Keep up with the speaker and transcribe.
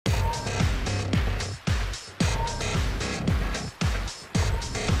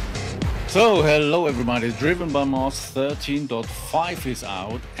So, hello everybody, Driven by Moss 13.5 is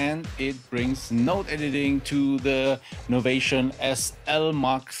out and it brings note editing to the Novation SL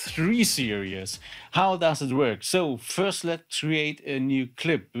MkIII series. How does it work? So, first let's create a new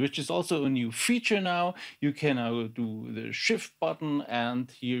clip, which is also a new feature now. You can now do the shift button and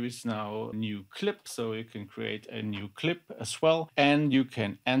here is now a new clip. So you can create a new clip as well and you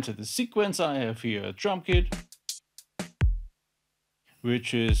can enter the sequence. I have here a drum kit,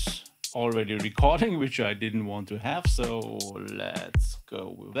 which is already recording, which I didn't want to have, so let's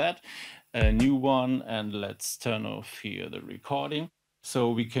go with that. A new one, and let's turn off here the recording.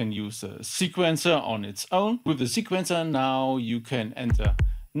 So we can use a sequencer on its own. With the sequencer now you can enter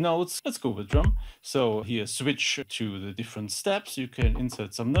notes. Let's go with drum. So here switch to the different steps. You can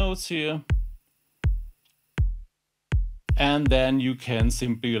insert some notes here. And then you can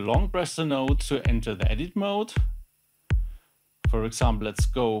simply long press the note to enter the edit mode. For example, let's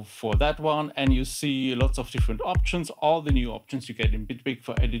go for that one, and you see lots of different options, all the new options you get in Bitwig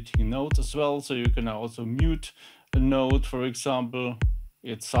for editing notes as well. So you can now also mute a note, for example,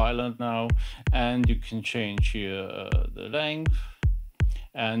 it's silent now, and you can change here the length,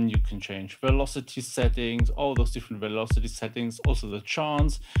 and you can change velocity settings, all those different velocity settings, also the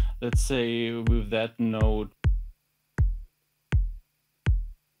chance. Let's say with that note,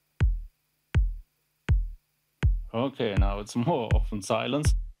 okay, now it's more often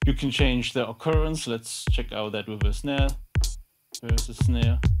silence. You can change the occurrence. Let's check out that with a snare. There's a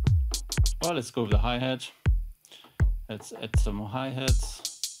snare. Well, let's go with the hi-hat. Let's add some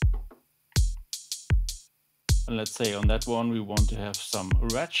hi-hats. And let's say on that one, we want to have some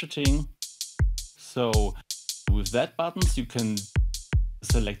ratcheting. So with that buttons, you can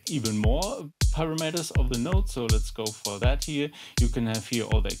select even more parameters of the note. So let's go for that here. You can have here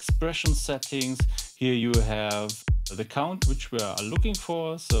all the expression settings. Here you have the count, which we are looking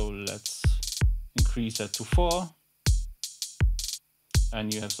for. So let's increase that to 4.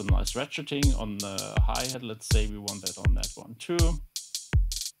 And you have some nice ratcheting on the hi-hat. Let's say we want that on that one too.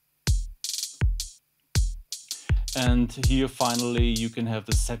 And here finally you can have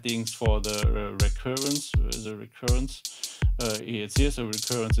the settings for the recurrence. Where is the recurrence? It's here, so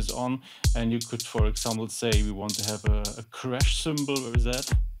recurrence is on, and you could, for example, say we want to have a crash symbol. Where is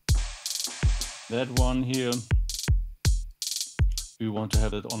that? That one here. We want to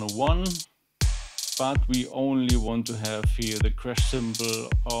have it on a 1, but we only want to have here the crash symbol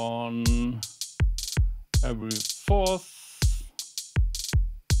on every 4th.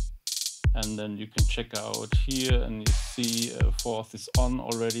 And then you can check out here and you see 4th is on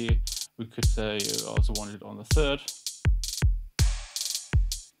already. We could say also want it on the 3rd.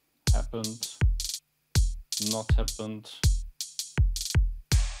 Happened, not happened,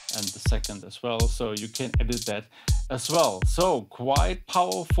 and the 2nd as well. So you can edit that as well. So quite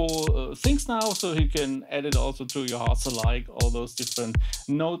powerful things now. So you can edit also to your heart's alike, all those different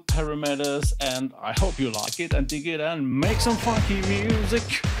note parameters. And I hope you like it and dig it and make some funky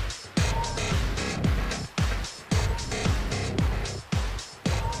music.